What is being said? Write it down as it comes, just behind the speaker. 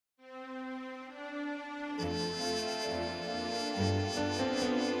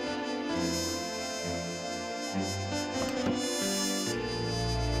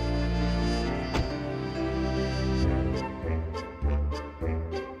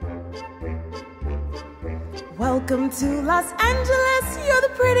Welcome to Los Angeles, you're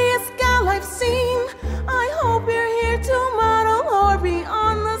the prettiest gal I've seen. I hope you're here to model or be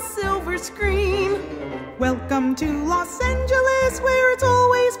on the silver screen. Welcome to Los Angeles, where it's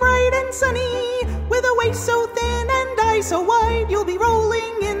always bright and sunny. With a waist so thin and eyes so wide, you'll be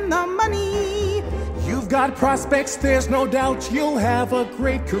rolling in the money. You've got prospects, there's no doubt you'll have a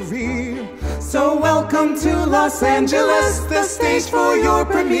great career. So welcome to Los Angeles, the stage for your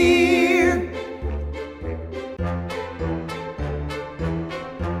premiere.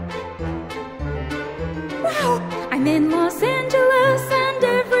 I'm in Los Angeles and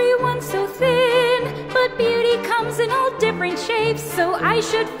everyone's so thin, but beauty comes in all different shapes, so I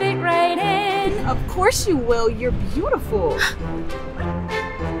should fit right in. Of course you will, you're beautiful.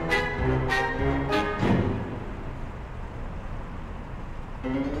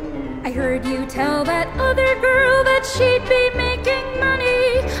 I heard you tell that other girl that she'd be making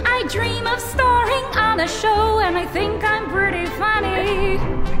money. I dream of starring on a show and I think I'm pretty funny.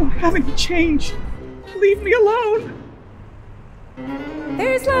 I'm having change. Leave me alone.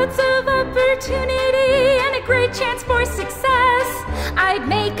 There's lots of opportunity and a great chance for success. I'd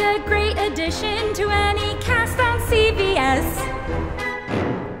make a great addition to any cast on CBS.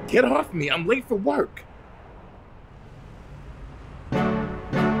 Get off me, I'm late for work. The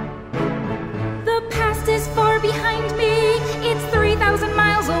past is far behind me, it's 3,000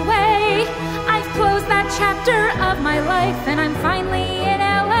 miles away. I've closed that chapter of my life and I'm finally in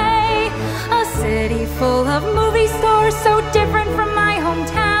LA. A city full of movie stars, so different from my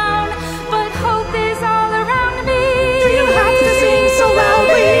hometown.